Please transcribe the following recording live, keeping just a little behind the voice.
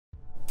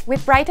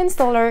With Brighten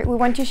Solar, we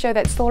want to show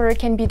that solar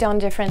can be done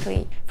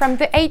differently. From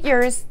the 8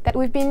 years that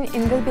we've been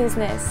in the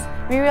business,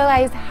 we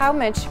realized how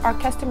much our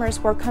customers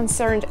were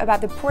concerned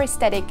about the poor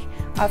aesthetic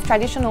of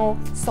traditional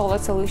solar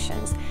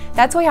solutions.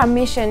 That's why our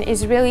mission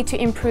is really to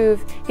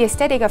improve the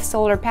aesthetic of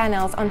solar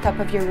panels on top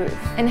of your roof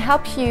and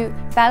help you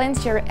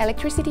balance your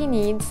electricity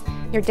needs,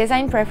 your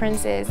design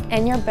preferences,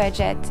 and your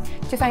budget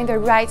to find the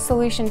right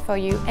solution for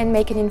you and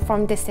make an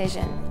informed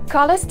decision.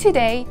 Call us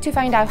today to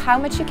find out how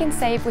much you can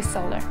save with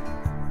solar.